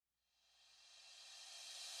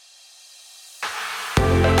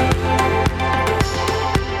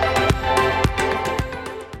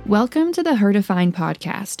Welcome to the Her Defined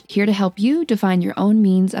podcast, here to help you define your own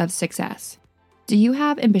means of success. Do you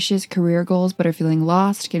have ambitious career goals but are feeling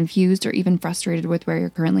lost, confused, or even frustrated with where you're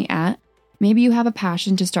currently at? Maybe you have a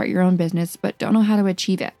passion to start your own business but don't know how to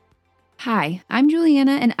achieve it. Hi, I'm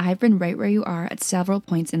Juliana, and I've been right where you are at several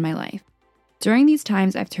points in my life. During these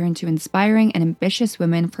times, I've turned to inspiring and ambitious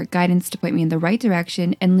women for guidance to point me in the right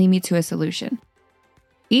direction and lead me to a solution.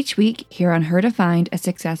 Each week, here on Her Defined, a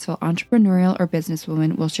successful entrepreneurial or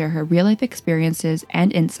businesswoman will share her real-life experiences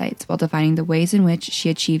and insights while defining the ways in which she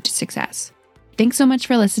achieved success. Thanks so much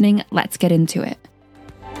for listening. Let's get into it.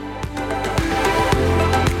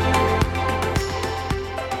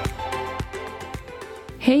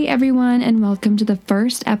 Hey everyone, and welcome to the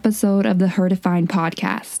first episode of the Her Defined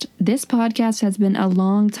podcast. This podcast has been a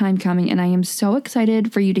long time coming, and I am so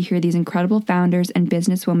excited for you to hear these incredible founders and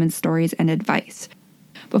businesswomen's stories and advice.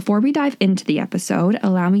 Before we dive into the episode,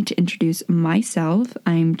 allow me to introduce myself.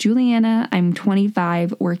 I'm Juliana. I'm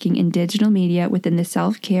 25, working in digital media within the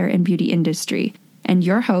self-care and beauty industry, and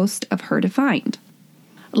your host of Her Defined.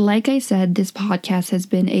 Like I said, this podcast has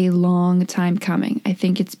been a long time coming. I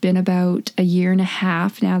think it's been about a year and a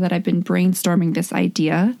half now that I've been brainstorming this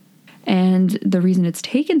idea. And the reason it's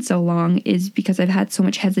taken so long is because I've had so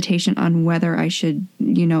much hesitation on whether I should,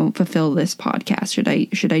 fulfill this podcast.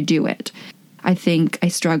 Should I do it? I think I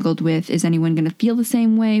struggled with, is anyone going to feel the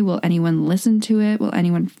same way? Will anyone listen to it? Will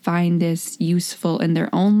anyone find this useful in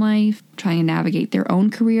their own life, trying to navigate their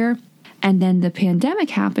own career? And then the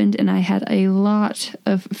pandemic happened and I had a lot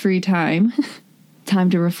of free time,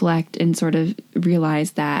 time to reflect and sort of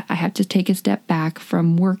realize that I have to take a step back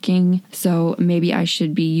from working. So maybe I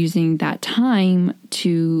should be using that time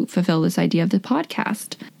to fulfill this idea of the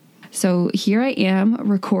podcast. So here I am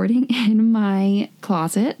recording in my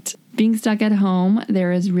closet. Being stuck at home,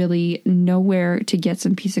 there is really nowhere to get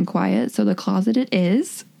some peace and quiet, so the closet it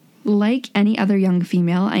is. Like any other young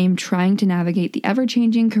female, I am trying to navigate the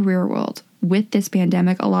ever-changing career world. With this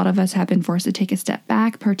pandemic, a lot of us have been forced to take a step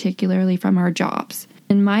back, particularly from our jobs.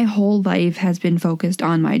 And my whole life has been focused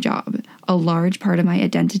on my job. A large part of my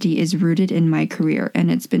identity is rooted in my career, and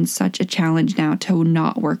it's been such a challenge now to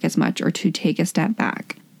not work as much or to take a step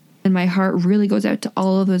back. And my heart really goes out to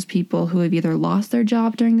all of those people who have either lost their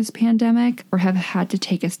job during this pandemic or have had to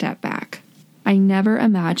take a step back. I never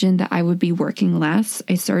imagined that I would be working less.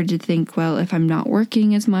 I started to think, well, if I'm not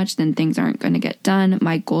working as much, then things aren't going to get done.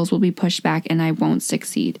 My goals will be pushed back and I won't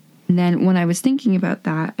succeed. And then when I was thinking about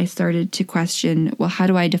that, I started to question, well, how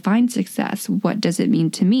do I define success? What does it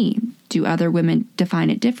mean to me? Do other women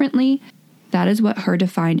define it differently? That is what Her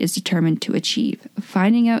Defined is determined to achieve,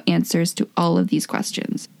 finding out answers to all of these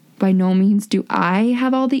questions. By no means do I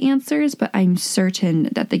have all the answers, but I'm certain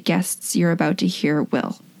that the guests you're about to hear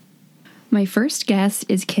will. My first guest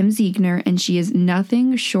is Kim Ziegner, and she is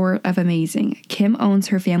nothing short of amazing. Kim owns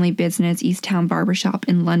her family business, Easttown Barbershop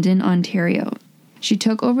in London, Ontario. She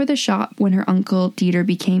took over the shop when her uncle Dieter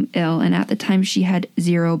became ill, and at the time she had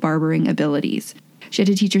zero barbering abilities. She had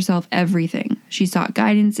to teach herself everything. She sought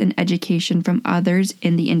guidance and education from others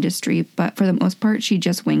in the industry, but for the most part, she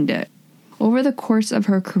just winged it. Over the course of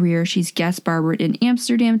her career, she's guest barbered in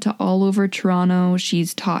Amsterdam to all over Toronto.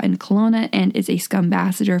 She's taught in Kelowna and is a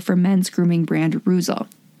Scum-ambassador for men's grooming brand Ruzel.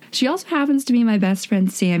 She also happens to be my best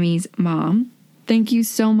friend Sammy's mom. Thank you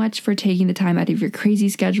so much for taking the time out of your crazy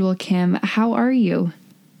schedule, Kim. How are you?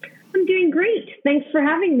 I'm doing great. Thanks for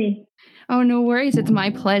having me. Oh, no worries. It's my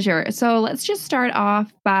pleasure. So let's just start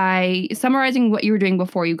off by summarizing what you were doing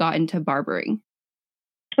before you got into barbering.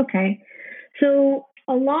 Okay. So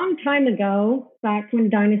a long time ago, back when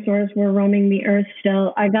dinosaurs were roaming the earth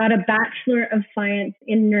still, I got a Bachelor of Science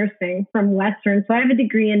in Nursing from Western. So I have a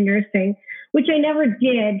degree in nursing, which I never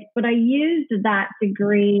did, but I used that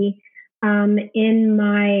degree in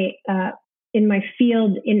my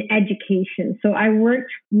field in education. So I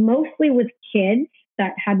worked mostly with kids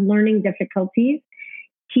that had learning difficulties,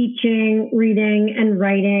 teaching, reading, and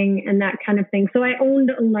writing, and that kind of thing. So I owned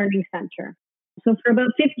a learning center. So for about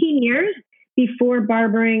 15 years, before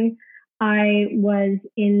barbering, I was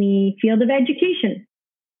in the field of education.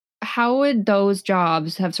 How would those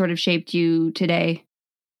jobs have sort of shaped you today?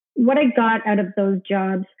 What I got out of those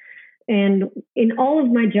jobs, and in all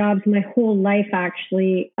of my jobs, my whole life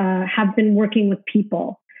actually, have been working with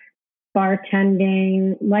people.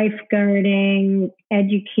 Bartending, lifeguarding,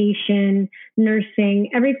 education,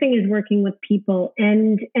 nursing, everything is working with people.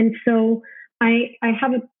 And so I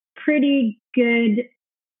have a pretty good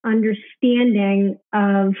understanding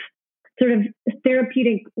of sort of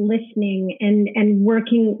therapeutic listening and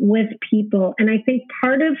working with people. And I think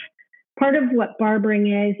part of what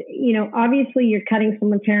barbering is, obviously you're cutting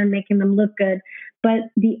someone's hair and making them look good,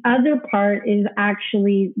 But the other part is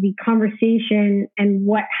actually the conversation and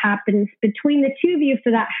what happens between the two of you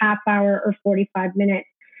for that half hour or 45 minutes.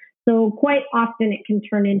 So quite often it can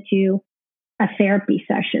turn into a therapy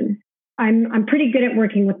session. I'm pretty good at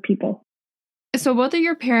working with people. So both of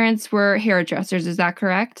your parents were hairdressers, is that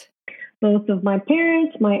correct? Both of my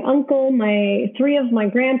parents, my uncle, three of my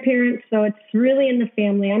grandparents. So it's really in the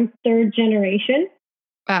family. I'm third generation.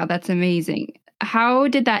 Wow, that's amazing. How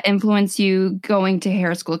did that influence you going to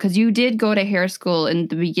hair school? Because you did go to hair school in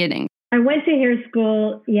the beginning. I went to hair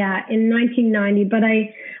school, in 1990, but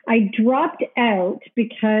I dropped out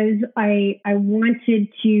because I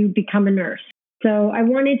wanted to become a nurse. So I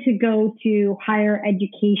wanted to go to higher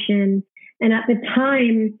education. And at the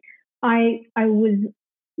time, I was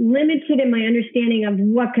limited in my understanding of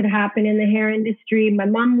what could happen in the hair industry. My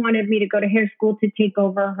mom wanted me to go to hair school to take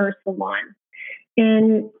over her salon.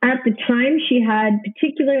 And at the time, she had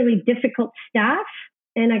particularly difficult staff.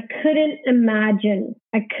 And I could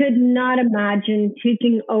not imagine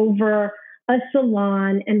taking over a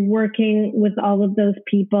salon and working with all of those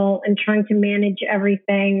people and trying to manage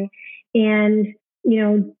everything and,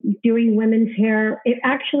 doing women's hair. It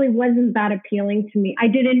actually wasn't that appealing to me. I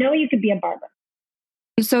didn't know you could be a barber.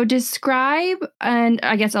 So describe and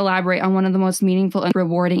I guess elaborate on one of the most meaningful and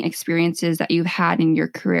rewarding experiences that you've had in your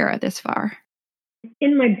career this far.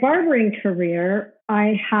 In my barbering career,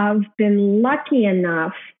 I have been lucky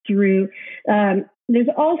enough through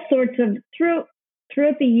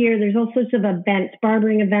throughout the year, there's all sorts of events,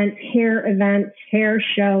 barbering events, hair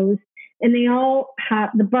shows, and they all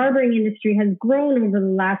have, the barbering industry has grown over the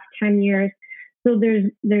last 10 years. So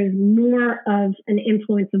there's more of an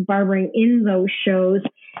influence of barbering in those shows.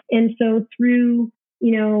 And so through,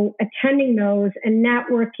 attending those and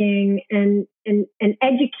networking and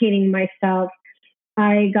educating myself,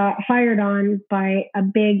 I got hired on by a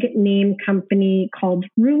big name company called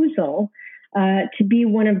Ruzl to be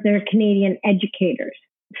one of their Canadian educators.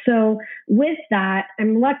 So with that,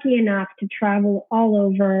 I'm lucky enough to travel all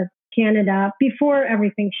over Canada. Before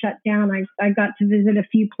everything shut down, I got to visit a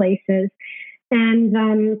few places. And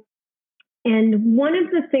one of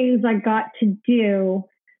the things I got to do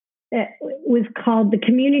was called the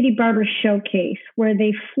Community Barber Showcase, where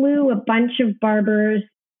they flew a bunch of barbers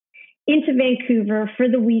into Vancouver for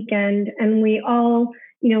the weekend. And we all,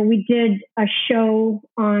 we did a show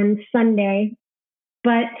on Sunday,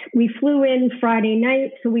 but we flew in Friday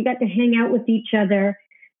night. So we got to hang out with each other.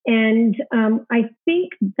 And I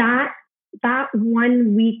think that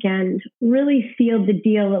one weekend really sealed the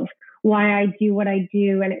deal of why I do what I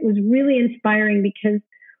do. And it was really inspiring because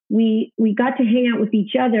we got to hang out with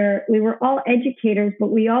each other. We were all educators, but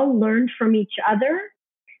we all learned from each other.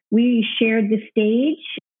 We shared the stage.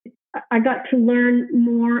 I got to learn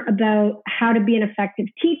more about how to be an effective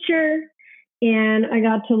teacher, and I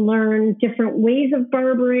got to learn different ways of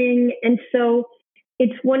barbering. And so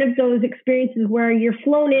it's one of those experiences where you're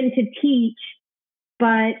flown in to teach,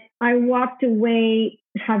 but I walked away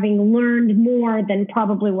having learned more than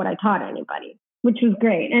probably what I taught anybody, which was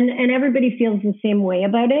great. And everybody feels the same way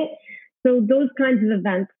about it. So those kinds of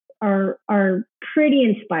events are pretty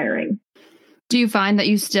inspiring. Do you find that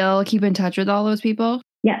you still keep in touch with all those people?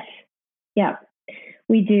 Yes. Yeah,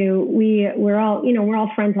 we do. We're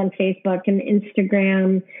all friends on Facebook and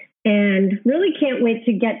Instagram, and really can't wait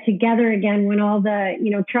to get together again when all the,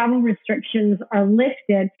 travel restrictions are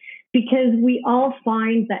lifted, because we all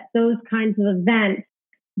find that those kinds of events,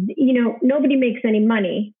 nobody makes any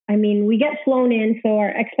money. I mean, we get flown in, so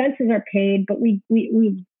our expenses are paid, but we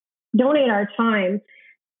donate our time.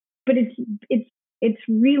 But it's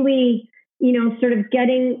really, sort of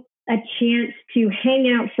getting a chance to hang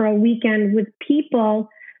out for a weekend with people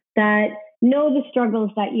that know the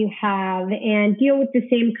struggles that you have and deal with the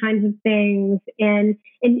same kinds of things. And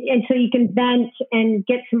so you can vent and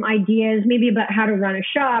get some ideas, maybe about how to run a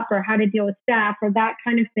shop or how to deal with staff or that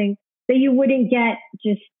kind of thing that you wouldn't get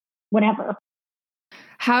just whatever.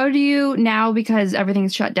 How do you now, because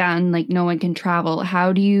everything's shut down, like no one can travel,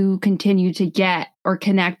 how do you continue to get or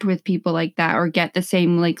connect with people like that or get the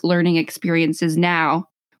same like learning experiences now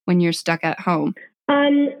when you're stuck at home?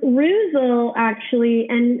 Ruzl actually,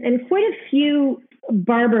 and quite a few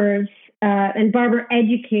barbers and barber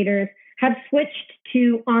educators have switched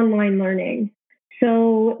to online learning.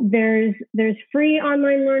 So there's free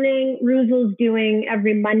online learning. Ruzl's doing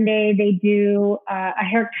every Monday. They do a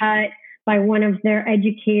haircut by one of their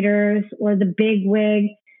educators or the big wig,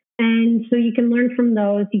 and so you can learn from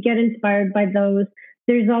those. You get inspired by those.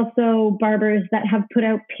 There's also barbers that have put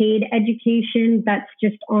out paid education that's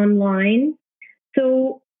just online.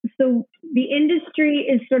 So the industry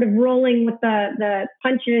is sort of rolling with the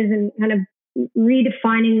punches and kind of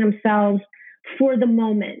redefining themselves for the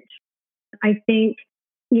moment. I think,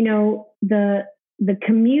 the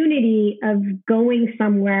community of going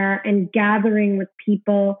somewhere and gathering with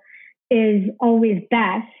people is always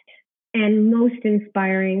best and most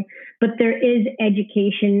inspiring, but there is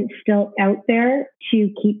education still out there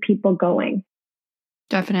to keep people going.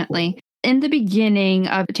 Definitely. In the beginning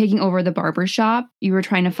of taking over the barbershop, you were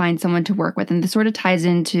trying to find someone to work with. And this sort of ties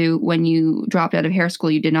into when you dropped out of hair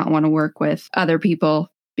school, you did not want to work with other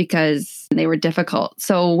people because they were difficult.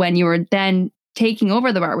 So when you were then taking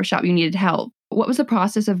over the barbershop, you needed help. What was the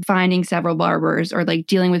process of finding several barbers or like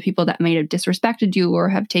dealing with people that may have disrespected you or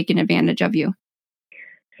have taken advantage of you?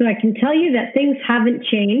 So I can tell you that things haven't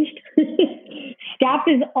changed. Staff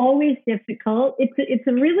is always difficult.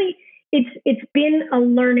 It's been a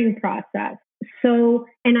learning process. So,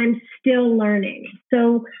 and I'm still learning.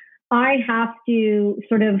 So I have to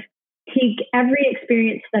sort of take every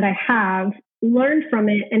experience that I have, learn from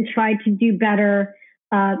it, and try to do better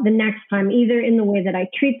the next time, either in the way that I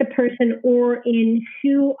treat the person or in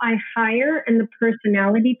who I hire and the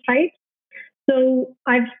personality type. So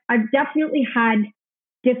I've definitely had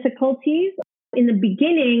difficulties in the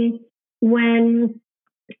beginning when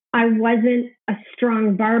I wasn't a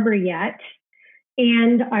strong barber yet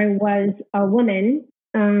and I was a woman.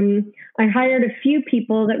 I hired a few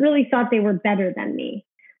people that really thought they were better than me,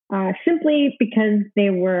 simply because they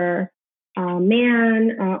were a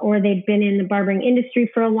man or they'd been in the barbering industry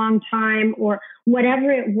for a long time or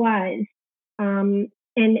whatever it was. And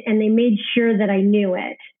they made sure that I knew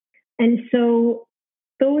it. And so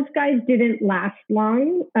those guys didn't last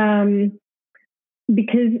long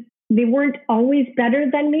because they weren't always better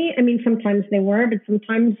than me. I mean, sometimes they were, but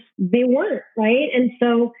sometimes they weren't, right? And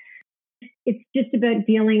so it's just about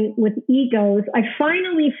dealing with egos. I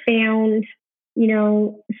finally found,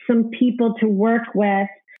 some people to work with.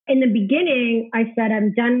 In the beginning, I said,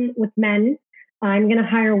 I'm done with men. I'm going to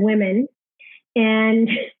hire women. And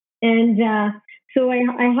so I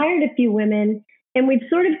hired a few women. And we've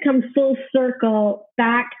sort of come full circle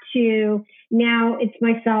back to now it's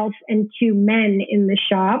myself and two men in the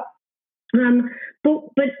shop.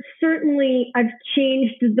 But certainly I've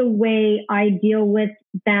changed the way I deal with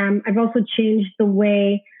them. I've also changed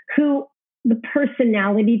the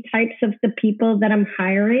personality types of the people that I'm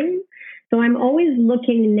hiring. So I'm always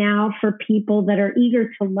looking now for people that are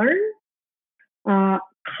eager to learn,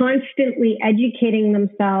 constantly educating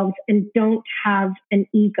themselves and don't have an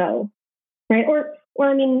ego. Right. Or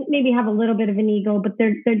I mean, maybe have a little bit of an ego, but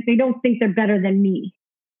they don't think they're better than me.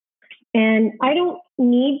 And I don't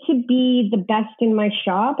need to be the best in my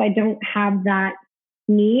shop. I don't have that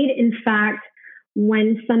need. In fact,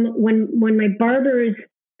 when my barbers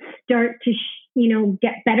start to,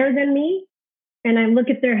 get better than me and I look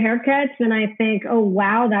at their haircuts and I think, oh,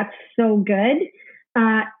 wow, that's so good.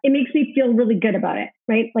 It makes me feel really good about it.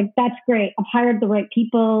 Right. Like, that's great. I've hired the right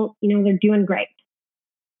people. They're doing great.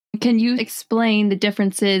 Can you explain the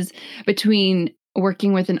differences between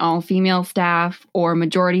working with an all-female staff or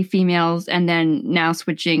majority females and then now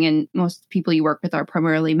switching and most people you work with are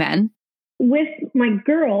primarily men? With my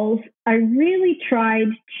girls, I really tried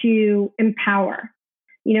to empower,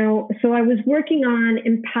 so I was working on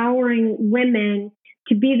empowering women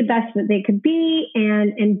to be the best that they could be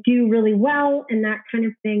and do really well and that kind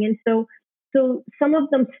of thing. And so some of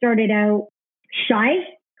them started out shy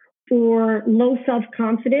or low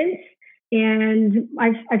self-confidence. And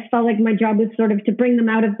I felt like my job was sort of to bring them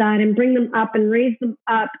out of that and bring them up and raise them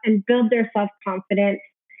up and build their self-confidence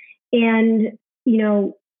and,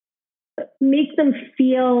 make them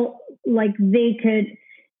feel like they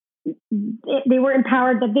were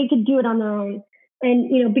empowered, that they could do it on their own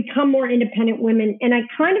and, become more independent women. And I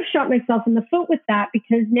kind of shot myself in the foot with that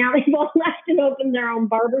because now they've all left and opened their own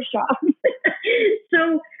barbershop.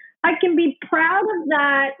 So I can be proud of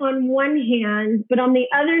that on one hand, but on the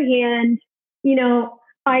other hand,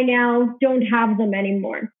 I now don't have them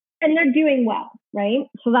anymore and they're doing well, right?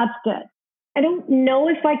 So that's good. I don't know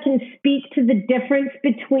if I can speak to the difference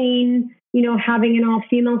between, having an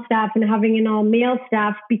all-female staff and having an all-male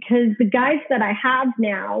staff because the guys that I have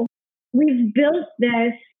now, we've built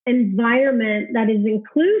this environment that is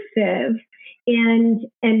inclusive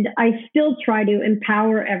and I still try to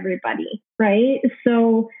empower everybody, right?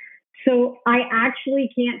 So I actually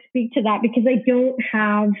can't speak to that because I don't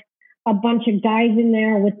have a bunch of guys in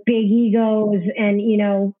there with big egos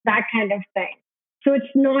and, that kind of thing. So it's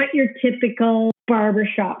not your typical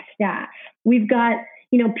barbershop staff. We've got,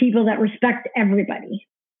 people that respect everybody.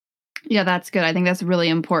 Yeah, that's good. I think that's really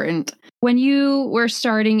important. When you were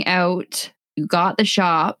starting out, you got the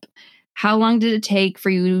shop. How long did it take for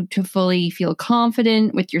you to fully feel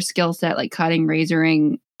confident with your skill set, like cutting,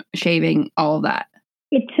 razoring, shaving, all of that?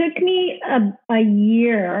 It took me a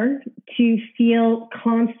year to feel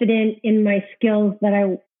confident in my skills that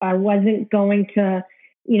I wasn't going to,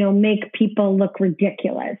 make people look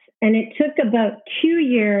ridiculous. And it took about 2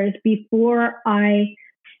 years before I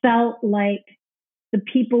felt like the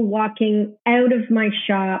people walking out of my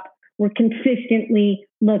shop were consistently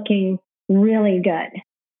looking really good.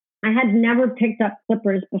 I had never picked up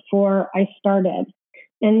clippers before I started.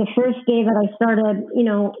 And the first day that I started,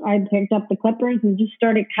 I picked up the clippers and just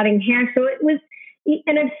started cutting hair. So it was,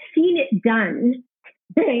 and I've seen it done,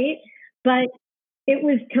 right? But it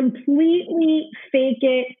was completely fake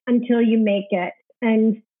it until you make it.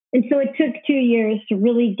 And so it took 2 years to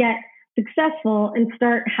really get successful and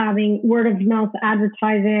start having word of mouth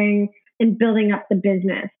advertising and building up the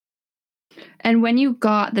business. And when you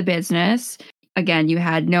got the business, again, you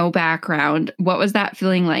had no background. What was that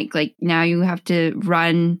feeling like? Like now you have to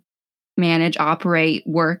run, manage, operate,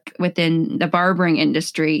 work within the barbering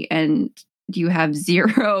industry, and you have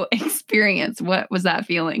zero experience. What was that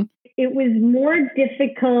feeling? It was more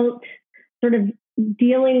difficult sort of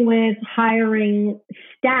dealing with hiring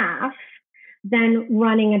staff than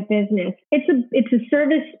running a business. It's a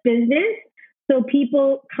service business. So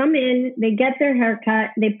people come in, they get their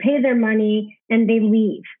haircut, they pay their money, and they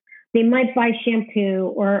leave. They might buy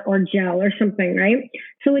shampoo or gel or something, right?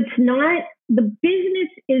 So it's not, the business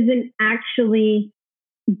isn't actually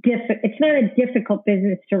it's not a difficult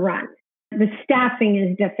business to run. The staffing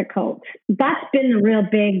is difficult. That's been the real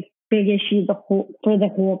big issue for the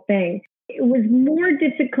whole thing. It was more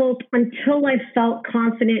difficult until I felt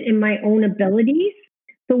confident in my own abilities.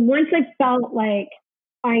 So once I felt like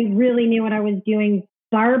I really knew what I was doing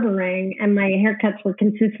barbering and my haircuts were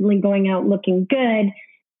consistently going out looking good,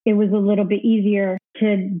 it was a little bit easier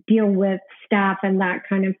to deal with staff and that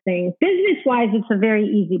kind of thing. Business-wise, it's a very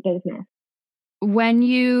easy business. When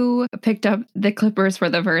you picked up the clippers for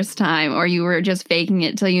the first time, or you were just faking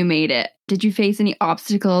it till you made it, did you face any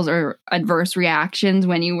obstacles or adverse reactions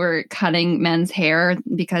when you were cutting men's hair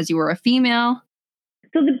because you were a female?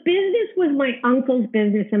 So the business was my uncle's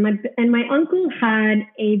business, and my uncle had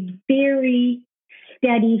a very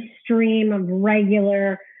steady stream of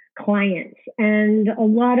regular clients, and a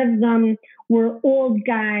lot of them were old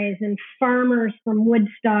guys and farmers from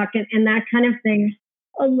Woodstock and that kind of thing.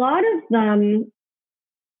 A lot of them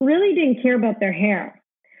really didn't care about their hair.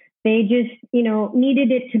 They just,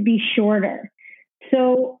 needed it to be shorter.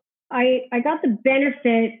 So I got the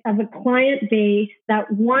benefit of a client base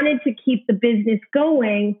that wanted to keep the business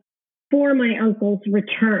going for my uncle's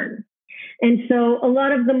return. And so a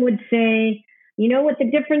lot of them would say, you know what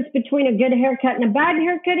the difference between a good haircut and a bad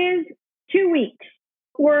haircut is? 2 weeks.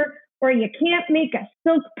 Or you can't make a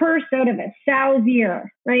silk purse out of a sow's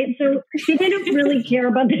ear, right? So they didn't really care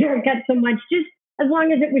about the haircut so much, just as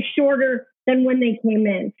long as it was shorter than when they came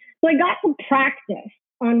in. So I got to practice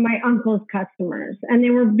on my uncle's customers, and they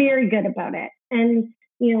were very good about it. And,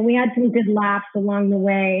 we had some good laughs along the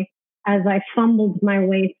way as I fumbled my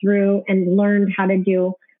way through and learned how to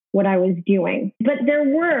do what I was doing. But there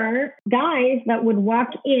were guys that would walk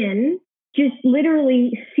in, just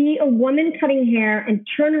literally see a woman cutting hair and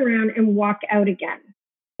turn around and walk out again.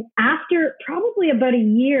 After probably about a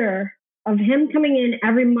year of him coming in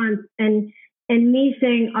every month and me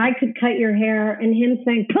saying, I could cut your hair, and him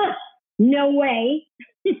saying, puh, no way.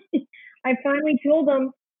 I finally told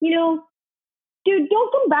him, dude,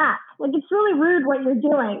 don't come back. Like, it's really rude what you're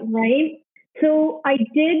doing, right? So I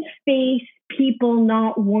did face people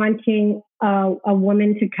not wanting a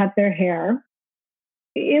woman to cut their hair.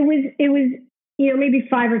 It was maybe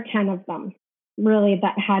 5 or 10 of them really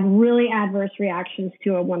that had really adverse reactions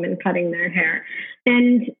to a woman cutting their hair,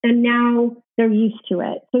 and now they're used to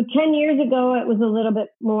it. So 10 years ago, it was a little bit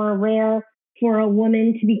more rare for a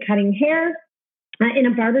woman to be cutting hair in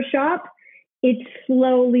a barbershop. It's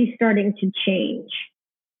slowly starting to change.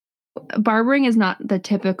 Barbering is not the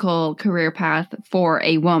typical career path for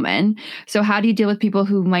a woman. So how do you deal with people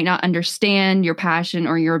who might not understand your passion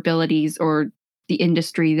or your abilities or the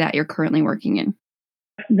industry that you're currently working in?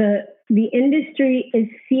 The industry is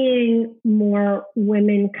seeing more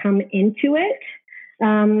women come into it.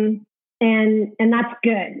 And that's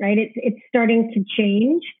good, right? It's starting to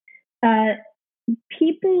change.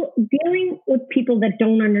 People dealing with people that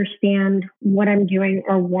don't understand what I'm doing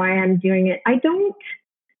or why I'm doing it.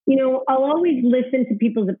 I'll always listen to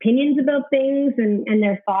people's opinions about things and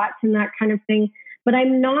their thoughts and that kind of thing, but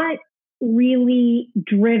I'm not really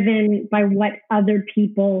driven by what other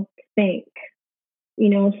people think.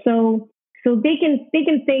 So So they can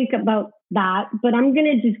think about that, but I'm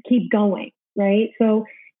going to just keep going, right? So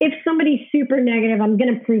if somebody's super negative, I'm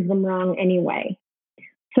going to prove them wrong anyway.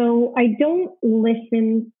 So I don't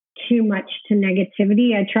listen too much to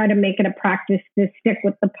negativity. I try to make it a practice to stick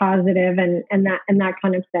with the positive and that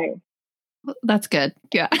kind of thing. That's good.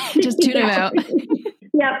 Yeah. Just tune it out.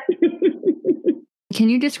 Yep. Can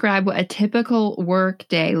you describe what a typical work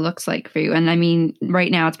day looks like for you? And I mean, right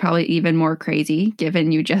now it's probably even more crazy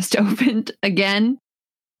given you just opened again.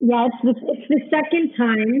 Yeah, it's the second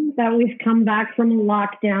time that we've come back from a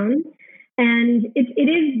lockdown. And it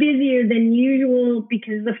is busier than usual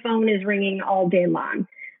because the phone is ringing all day long.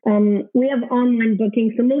 We have online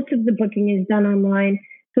booking, so most of the booking is done online.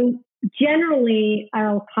 So generally,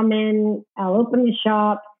 I'll come in, I'll open the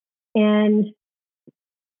shop, and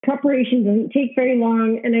preparation doesn't take very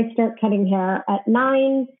long. And I start cutting hair at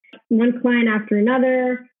 9, one client after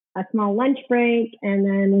another, a small lunch break, and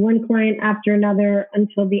then one client after another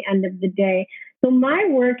until the end of the day. So my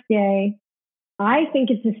work day, I think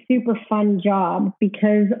it's a super fun job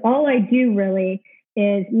because all I do really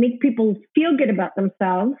is make people feel good about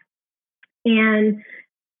themselves and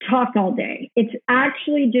talk all day. It's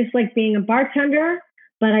actually just like being a bartender,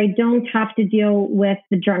 but I don't have to deal with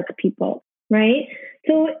the drunk people, right?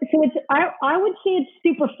 So it's I would say it's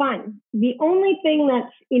super fun. The only thing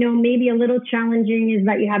that's, maybe a little challenging is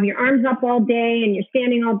that you have your arms up all day and you're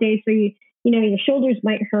standing all day, so your shoulders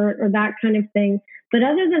might hurt or that kind of thing. But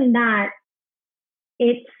other than that,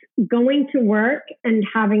 it's going to work and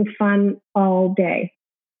having fun all day.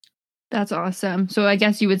 That's awesome. So I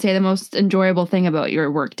guess you would say the most enjoyable thing about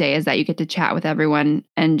your workday is that you get to chat with everyone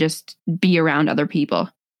and just be around other people.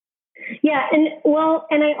 Yeah. And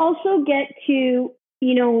I also get to,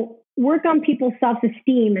 work on people's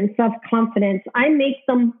self-esteem and self-confidence. I make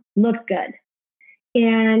them look good.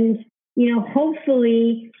 And,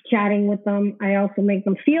 hopefully chatting with them, I also make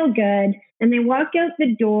them feel good. And they walk out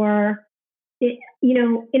the door,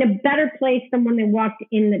 in a better place than when they walked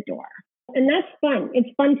in the door. And that's fun. It's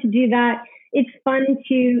fun to do that. It's fun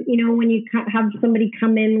to, when you have somebody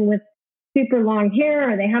come in with super long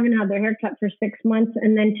hair or they haven't had their hair cut for 6 months,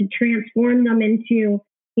 and then to transform them into,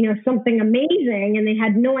 something amazing, and they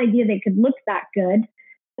had no idea they could look that good.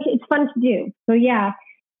 It's fun to do. So yeah,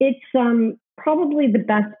 it's probably the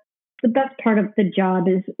best part of the job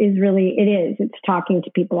is it's talking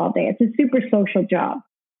to people all day. It's a super social job.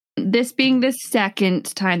 This being the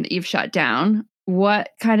second time that you've shut down, what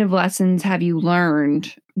kind of lessons have you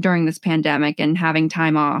learned during this pandemic and having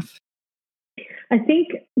time off? I think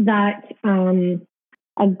that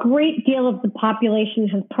a great deal of the population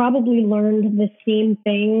has probably learned the same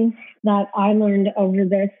things that I learned over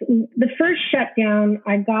this. The first shutdown,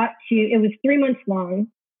 it was 3 months long,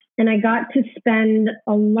 and I got to spend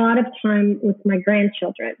a lot of time with my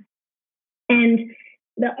grandchildren. And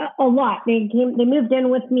a lot. They moved in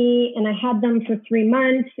with me, and I had them for 3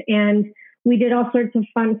 months, and we did all sorts of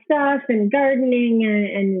fun stuff and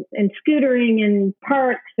gardening and scootering and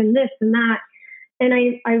parks and this and that. And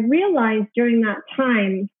I realized during that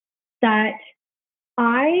time that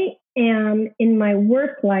I am in my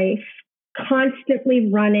work life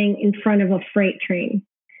constantly running in front of a freight train.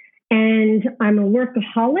 And I'm a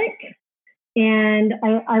workaholic, and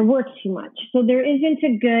I work too much. So there isn't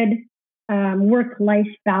a good work-life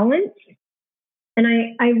balance.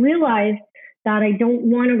 And I realized that I don't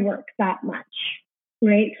want to work that much,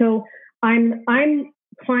 right? So I'm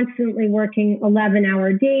constantly working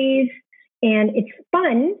 11-hour days, and it's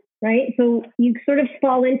fun, right? So you sort of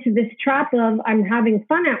fall into this trap of I'm having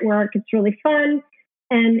fun at work. It's really fun.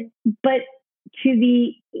 But to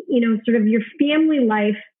the, sort of your family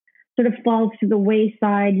life sort of falls to the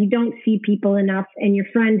wayside. You don't see people enough, and your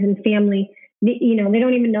friends and family, they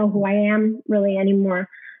don't even know who I am really anymore.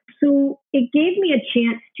 So it gave me a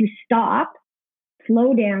chance to stop,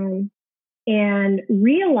 slow down, and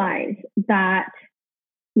realize that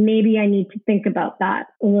maybe I need to think about that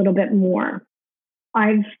a little bit more.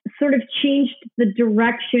 I've sort of changed the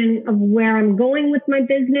direction of where I'm going with my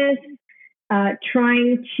business,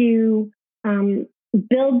 trying to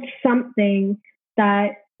build something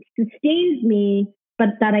that sustains me, but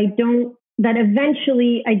that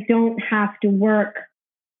eventually I don't have to work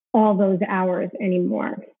all those hours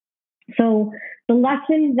anymore. So the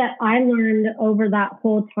lesson that I learned over that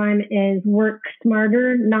whole time is work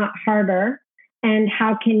smarter, not harder. And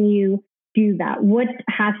how can you do that? What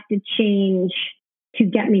has to change to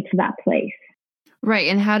get me to that place? Right.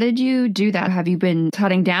 And how did you do that? Have you been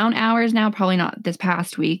cutting down hours now? Probably not this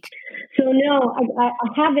past week. So no, I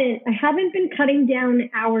haven't. I haven't been cutting down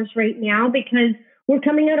hours right now because we're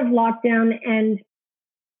coming out of lockdown, and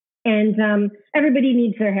and everybody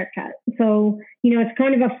needs their haircut. So, it's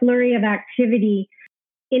kind of a flurry of activity.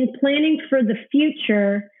 In planning for the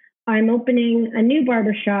future, I'm opening a new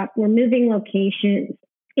barbershop. We're moving locations.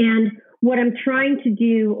 And what I'm trying to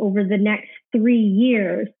do over the next 3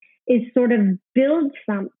 years is sort of build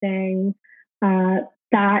something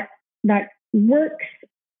that works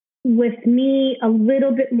with me a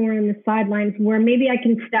little bit more on the sidelines, where maybe I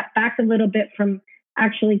can step back a little bit from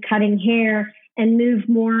actually cutting hair and move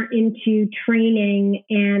more into training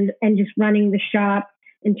and just running the shop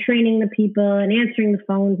and training the people and answering the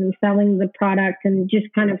phones and selling the product and just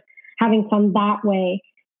kind of having fun that way.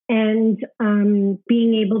 And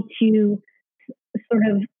being able to sort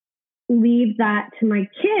of leave that to my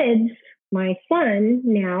kids, my son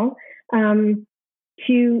now,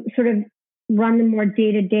 to sort of run the more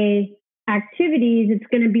day-to-day activities. It's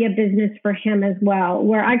going to be a business for him as well,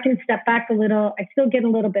 where I can step back a little. I still get a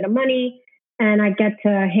little bit of money, and I get to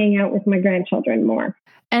hang out with my grandchildren more.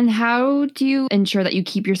 And how do you ensure that you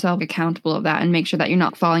keep yourself accountable of that and make sure that you're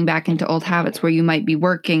not falling back into old habits where you might be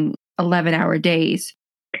working 11-hour days?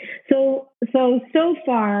 So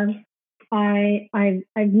far, I've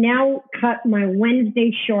now cut my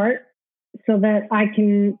Wednesday short so that I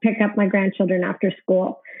can pick up my grandchildren after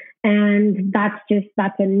school. And that's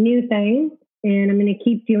a new thing. And I'm going to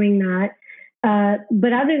keep doing that.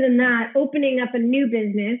 But other than that, opening up a new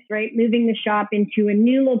business, right? Moving the shop into a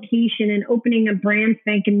new location and opening a brand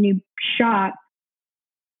spanking new shop,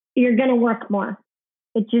 you're going to work more.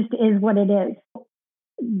 It just is what it is.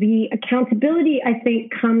 The accountability, I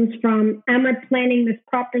think, comes from, am I planning this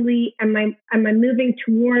properly? Am I moving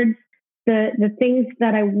towards the things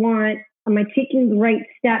that I want? Am I taking the right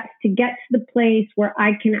steps to get to the place where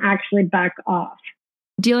I can actually back off?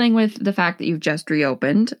 Dealing with the fact that you've just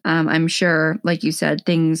reopened, I'm sure, like you said,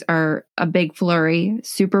 things are a big flurry,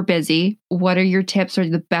 super busy. What are your tips or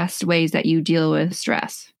the best ways that you deal with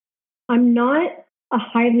stress? I'm not a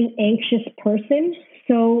highly anxious person,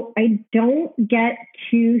 so I don't get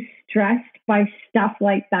too stressed by stuff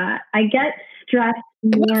like that. I get stressed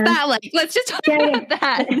more. What's that like? Let's just talk about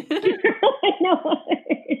that. I know.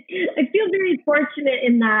 I feel very fortunate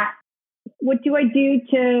in that. What do I do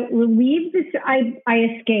to relieve this? I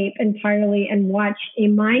escape entirely and watch a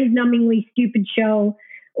mind-numbingly stupid show,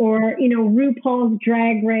 or RuPaul's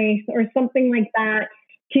Drag Race or something like that,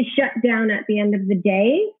 to shut down at the end of the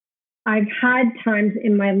day. I've had times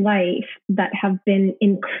in my life that have been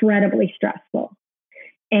incredibly stressful,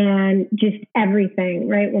 and just everything,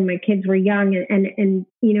 right? When my kids were young, and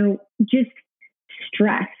just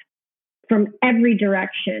stress from every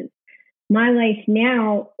direction. My life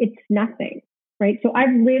now, it's nothing, right? So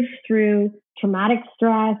I've lived through traumatic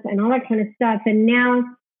stress and all that kind of stuff. And now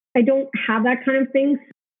I don't have that kind of thing.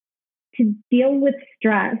 To deal with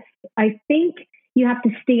stress, I think you have to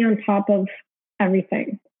stay on top of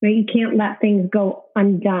everything, right? You can't let things go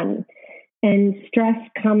undone. And stress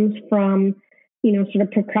comes from, sort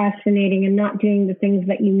of procrastinating and not doing the things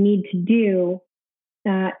that you need to do.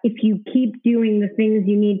 If you keep doing the things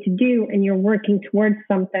you need to do and you're working towards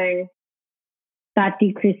something, that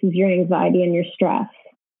decreases your anxiety and your stress.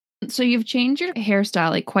 So you've changed your hairstyle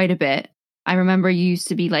like quite a bit. I remember you used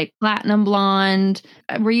to be like platinum blonde.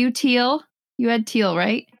 Were you teal? You had teal,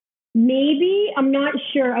 right? Maybe. I'm not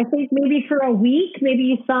sure. I think maybe for a week. Maybe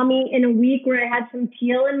you saw me in a week where I had some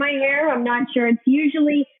teal in my hair. I'm not sure. It's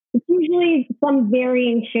usually some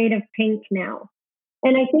varying shade of pink now.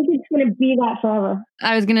 And I think it's going to be that forever.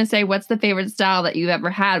 I was going to say, what's the favorite style that you've ever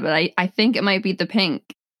had? But I think it might be the pink.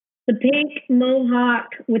 The pink mohawk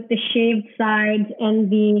with the shaved sides,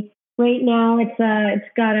 and right now it's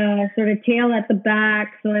got a sort of tail at the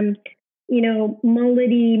back. So I'm,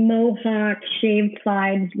 mullety mohawk shaved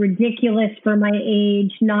sides, ridiculous for my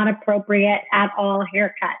age, not appropriate at all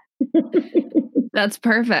haircut. That's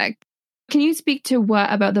perfect. Can you speak to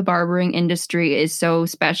what about the barbering industry is so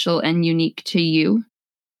special and unique to you?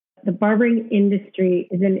 The barbering industry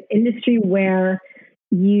is an industry where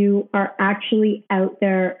you are actually out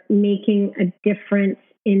there making a difference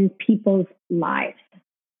in people's lives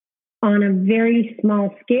on a very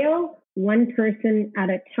small scale, one person at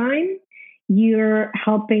a time. You're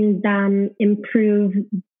helping them improve,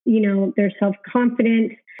 their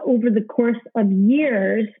self-confidence. Over the course of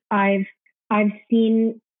years, I've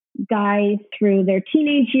seen guys through their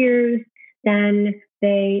teenage years, then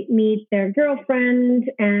they meet their girlfriend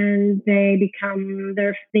and they become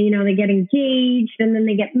they get engaged, and then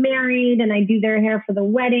they get married, and I do their hair for the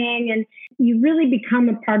wedding. And you really become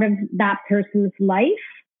a part of that person's life.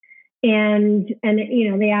 And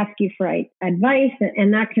they ask you for advice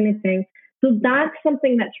and that kind of thing. So that's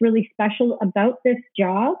something that's really special about this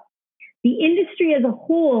job. the industry as a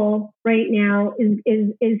whole right now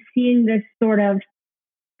is seeing this sort of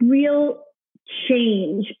real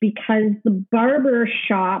change because the barber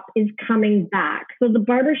shop is coming back. So the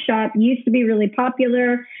barber shop used to be really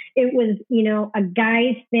popular. It was, a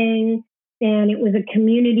guy's thing and it was a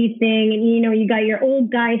community thing. And, you got your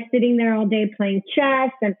old guy sitting there all day playing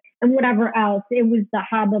chess and whatever else. It was the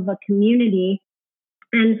hub of a community.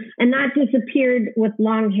 And that disappeared with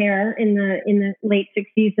long hair in the late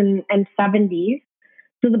 60s and 70s.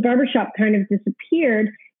 So the barbershop kind of disappeared.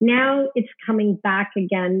 Now it's coming back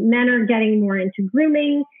again. Men are getting more into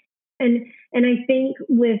grooming. And I think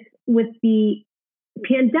with the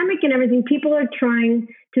pandemic and everything, people are trying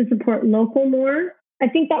to support local more. I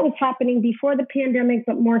think that was happening before the pandemic,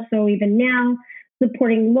 but more so even now,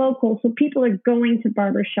 supporting local. So people are going to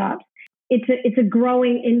barbershops. It's a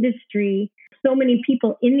growing industry. So many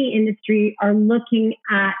people in the industry are looking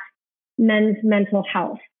at men's mental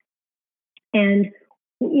health and,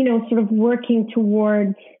 sort of working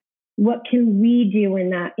towards what can we do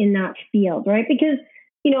in that field, right? Because,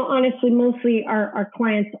 honestly, mostly our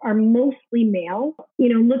clients are mostly male,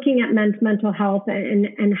 looking at men's mental health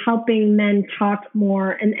and helping men talk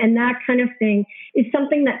more and that kind of thing is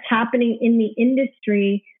something that's happening in the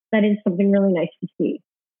industry that is something really nice to see.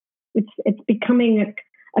 It's becoming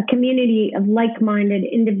a community of like-minded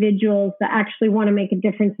individuals that actually want to make a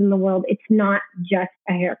difference in the world. It's not just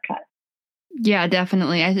a haircut. Yeah,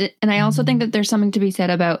 definitely. I also think that there's something to be said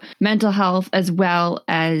about mental health as well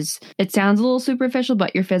as, it sounds a little superficial,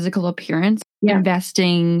 but your physical appearance. Yeah.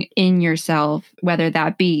 Investing in yourself, whether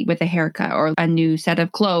that be with a haircut or a new set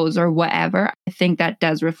of clothes or whatever. I think that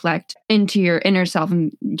does reflect into your inner self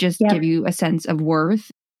and just give you a sense of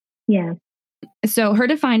worth. Yeah. So Her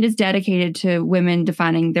Defined is dedicated to women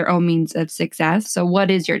defining their own means of success. So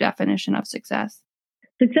what is your definition of success?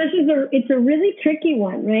 Success it's a really tricky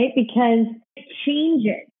one, right? Because it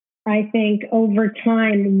changes, I think, over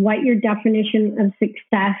time, what your definition of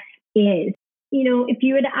success is. If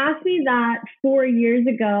you had asked me that 4 years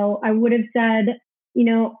ago, I would have said,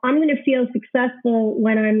 I'm going to feel successful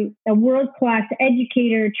when I'm a world-class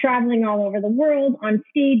educator traveling all over the world on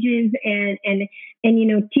stages and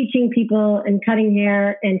teaching people and cutting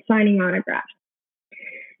hair and signing autographs.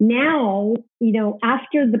 Now,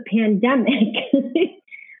 after the pandemic,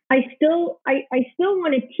 I still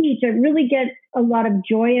want to teach. I really get a lot of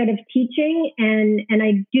joy out of teaching and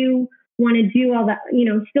I do want to do all that,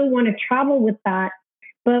 still want to travel with that.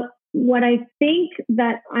 But what I think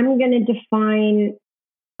that I'm going to define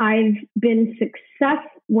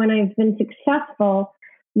when I've been successful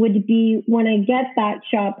would be when I get that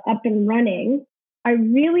shop up and running. I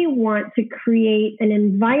really want to create an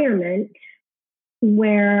environment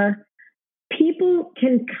where people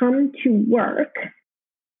can come to work.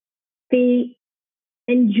 They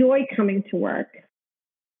enjoy coming to work.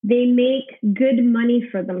 They make good money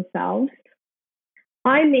for themselves.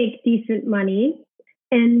 I make decent money.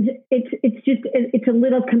 And it's a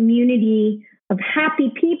little community of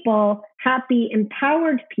happy people, happy,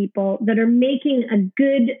 empowered people that are making a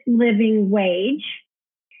good living wage.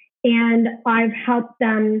 And I've helped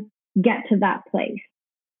them get to that place.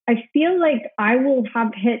 I feel like I will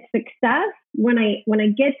have hit success when I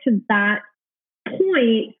get to that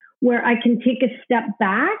point where I can take a step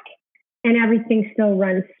back and everything still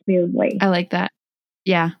runs smoothly. I like that.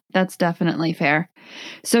 Yeah, that's definitely fair.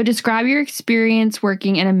 So describe your experience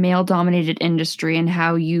working in a male-dominated industry and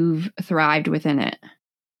how you've thrived within it.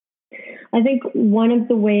 I think one of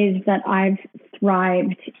the ways that I've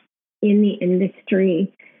thrived in the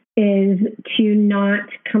industry is to not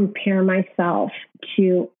compare myself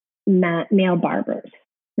to male barbers,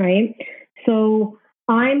 right? So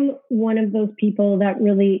I'm one of those people that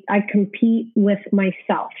really, I compete with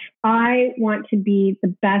myself. I want to be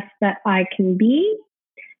the best that I can be.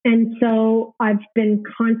 And so I've been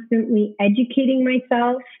constantly educating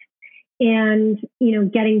myself and,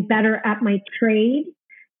 getting better at my trade.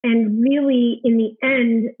 And really, in the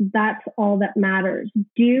end, that's all that matters.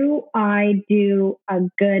 Do I do a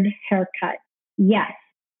good haircut? Yes.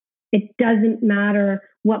 It doesn't matter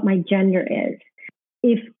what my gender is.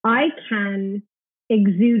 If I can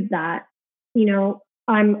exude that,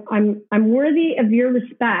 I'm worthy of your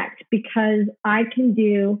respect because I can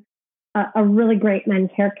do a really great men's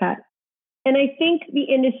haircut. And I think the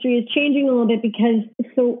industry is changing a little bit because,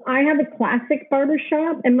 so I have a classic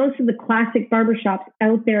barbershop, and most of the classic barbershops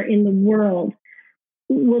out there in the world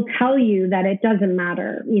will tell you that it doesn't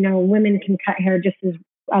matter. Women can cut hair just as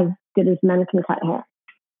good as men can cut hair.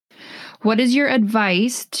 What is your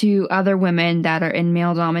advice to other women that are in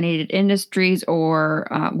male-dominated industries or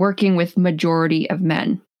working with majority of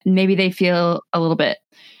men? Maybe they feel a little bit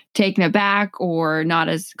taken aback or not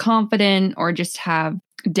as confident or just have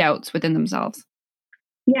doubts within themselves?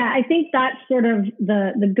 Yeah, I think that's sort of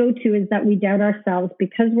the go-to is that we doubt ourselves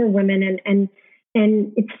because we're women and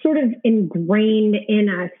it's sort of ingrained in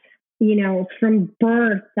us, from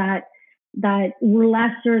birth that we're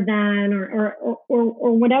lesser than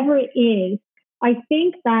or whatever it is. I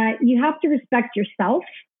think that you have to respect yourself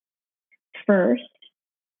first,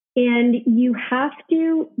 and you have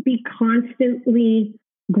to be constantly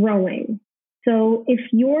growing. So if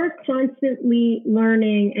you're constantly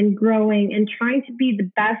learning and growing and trying to be the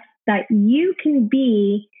best that you can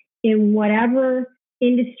be in whatever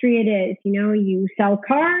industry it is, you sell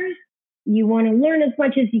cars, you want to learn as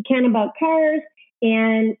much as you can about cars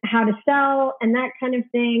and how to sell and that kind of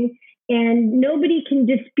thing. And nobody can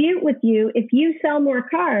dispute with you if you sell more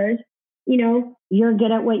cars, you're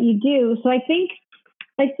good at what you do. So I think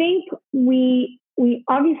we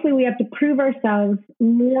obviously we have to prove ourselves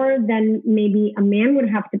more than maybe a man would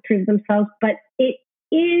have to prove themselves, but it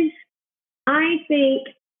is, I think,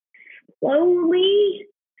 slowly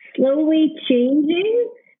changing,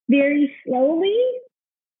 very slowly,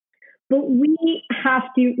 but we have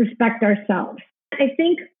to respect ourselves. I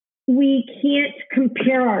think we can't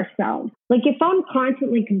compare ourselves. Like if I'm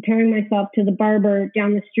constantly comparing myself to the barber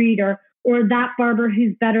down the street or that barber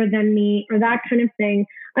who's better than me or that kind of thing,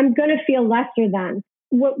 I'm going to feel lesser than.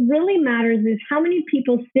 What really matters is how many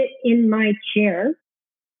people sit in my chair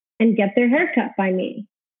and get their hair cut by me,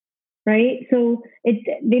 right? So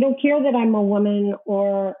they don't care that I'm a woman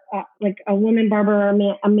or like a woman barber or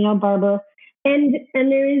a male barber. And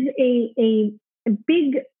there is a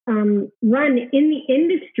big run in the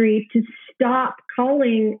industry to stop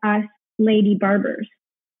calling us lady barbers.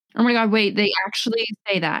 Oh my God, wait, they actually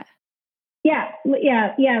say that? Yeah,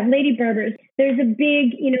 lady barbers. There's a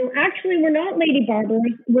big, actually we're not lady barbers,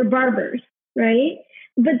 we're barbers, right?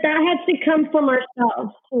 But that has to come from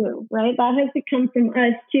ourselves too, right? That has to come from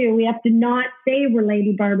us too. We have to not say we're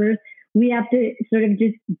lady barbers. We have to sort of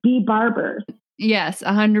just be barbers. Yes,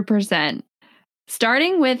 100%.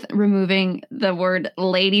 Starting with removing the word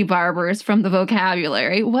lady barbers from the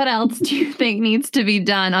vocabulary, what else do you think needs to be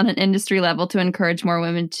done on an industry level to encourage more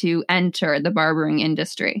women to enter the barbering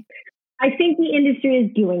industry? I think the industry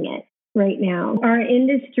is doing it right now. Our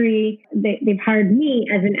industry, they've hired me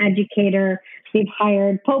as an educator. They've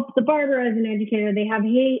hired Pope the Barber as an educator. They have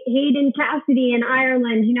Hayden Cassidy in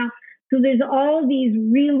Ireland, So there's all these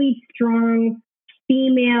really strong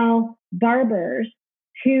female barbers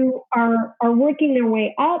who are working their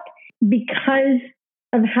way up because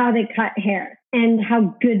of how they cut hair and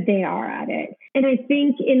how good they are at it. And I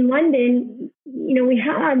think in London, we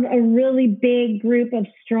have a really big group of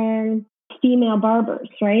strong female barbers,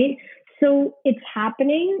 right? So it's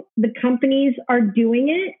happening. The companies are doing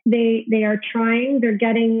it. They are trying. They're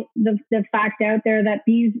getting the fact out there that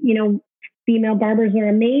these, female barbers are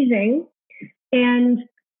amazing. And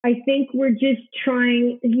I think we're just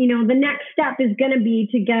trying, the next step is going to be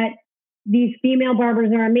to get these female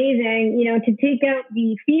barbers are amazing, to take out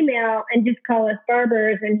the female and just call us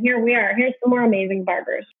barbers. And here we are. Here's some more amazing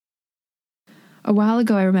barbers. A while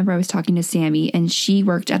ago, I remember I was talking to Sammy, and she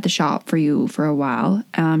worked at the shop for you for a while.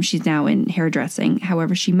 She's now in hairdressing.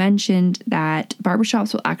 However, she mentioned that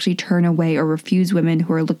barbershops will actually turn away or refuse women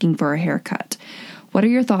who are looking for a haircut. What are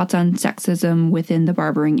your thoughts on sexism within the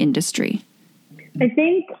barbering industry? I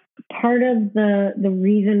think part of the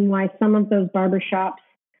reason why some of those barbershops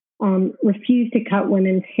refuse to cut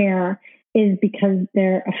women's hair is because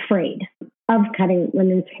they're afraid of cutting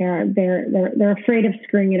women's hair. They're afraid of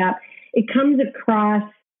screwing it up. It comes across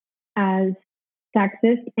as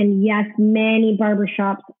sexist, and yes, many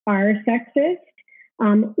barbershops are sexist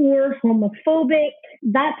or homophobic.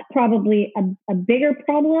 That's probably a bigger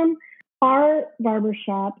problem. Our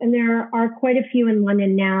barbershop, and there are quite a few in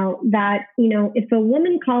London now, that, if a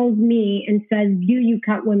woman calls me and says, do you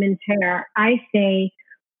cut women's hair? I say,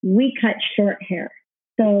 we cut short hair.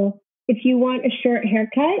 So if you want a short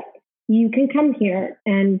haircut, you can come here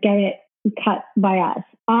and get it cut by us.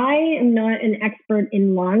 I am not an expert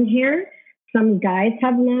in long hair. Some guys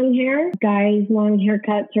have long hair. Guys' long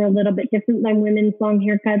haircuts are a little bit different than women's long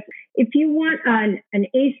haircuts. If you want an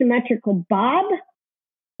asymmetrical bob,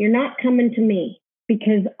 you're not coming to me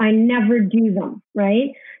because I never do them,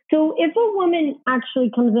 right? So if a woman actually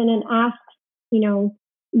comes in and asks,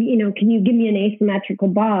 can you give me an asymmetrical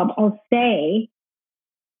bob? I'll say,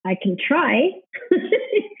 I can try,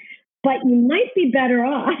 but you might be better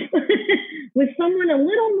off with someone a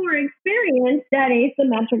little more experienced at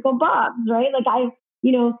asymmetrical bobs, right? Like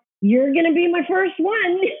you're going to be my first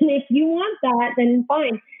one. And if you want that, then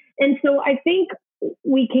fine. And so I think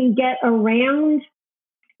we can get around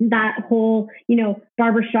that whole,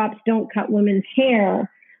 barbershops don't cut women's hair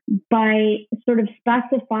by sort of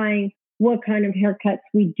specifying what kind of haircuts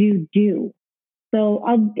we do. So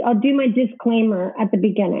I'll do my disclaimer at the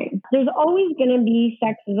beginning. There's always going to be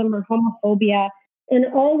sexism or homophobia, and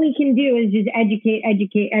all we can do is just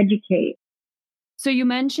educate. So you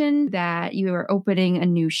mentioned that you are opening a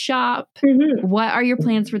new shop. Mm-hmm. What are your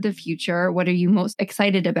plans for the future? What are you most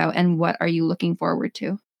excited about, and what are you looking forward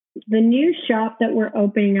to? The new shop that we're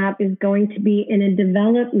opening up is going to be in a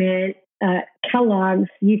development. Kellogg's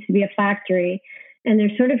used to be a factory, and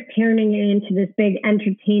they're sort of turning it into this big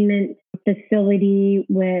entertainment facility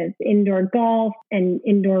with indoor golf and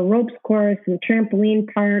indoor ropes course and trampoline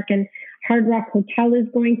park, and Hard Rock Hotel is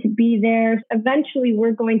going to be there. Eventually,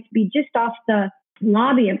 we're going to be just off the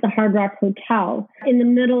lobby of the Hard Rock Hotel in the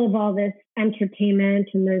middle of all this entertainment,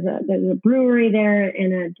 and there's a brewery there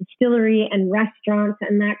and a distillery and restaurants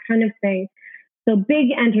and that kind of thing. So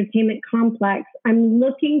big entertainment complex. I'm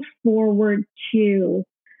looking forward to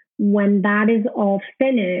when that is all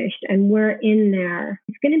finished and we're in there.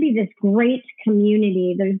 It's going to be this great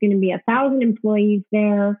community. There's going to be 1,000 employees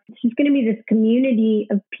there. It's just going to be this community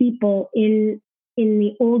of people in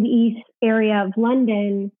the Old East area of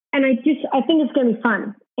London. And I think it's going to be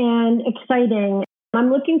fun and exciting.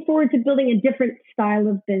 I'm looking forward to building a different style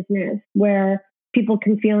of business where people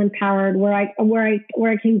can feel empowered, where I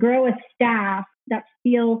can grow a staff that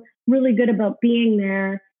feel really good about being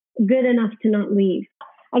there, good enough to not leave.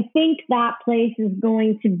 I think that place is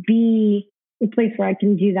going to be a place where I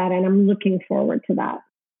can do that, and I'm looking forward to that.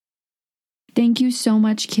 Thank you so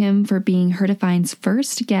much, Kim, for being Her Define's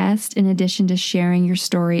first guest, in addition to sharing your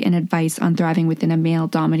story and advice on thriving within a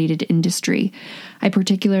male-dominated industry. I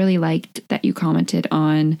particularly liked that you commented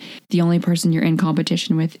on the only person you're in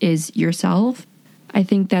competition with is yourself. I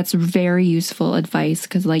think that's very useful advice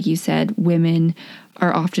because, like you said, women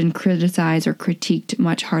are often criticized or critiqued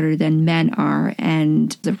much harder than men are.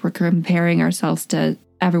 And if we're comparing ourselves to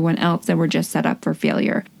everyone else, then we're just set up for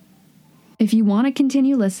failure. If you want to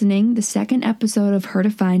continue listening, the second episode of Her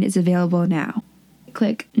Define is available now.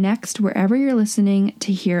 Click next wherever you're listening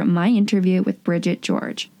to hear my interview with Bridget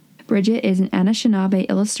George. Bridget is an Anishinaabe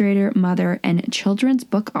illustrator, mother, and children's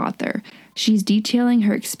book author. She's detailing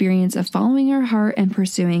her experience of following her heart and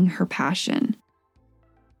pursuing her passion.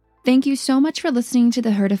 Thank you so much for listening to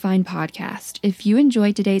the Her Define podcast. If you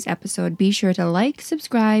enjoyed today's episode, be sure to like,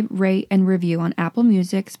 subscribe, rate, and review on Apple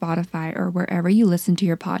Music, Spotify, or wherever you listen to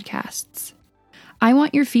your podcasts. I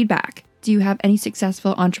want your feedback. Do you have any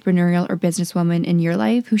successful entrepreneurial or businesswoman in your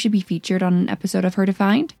life who should be featured on an episode of Her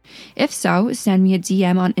Defined? If so, send me a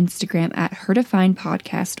DM on Instagram at Her Defined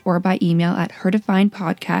Podcast or by email at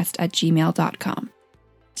herdefinedpodcast@gmail.com.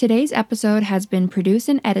 Today's episode has been produced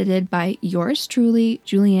and edited by yours truly,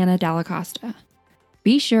 Juliana Dallacosta.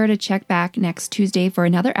 Be sure to check back next Tuesday for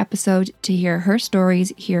another episode to hear her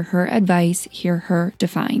stories, hear her advice, hear her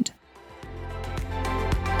defined.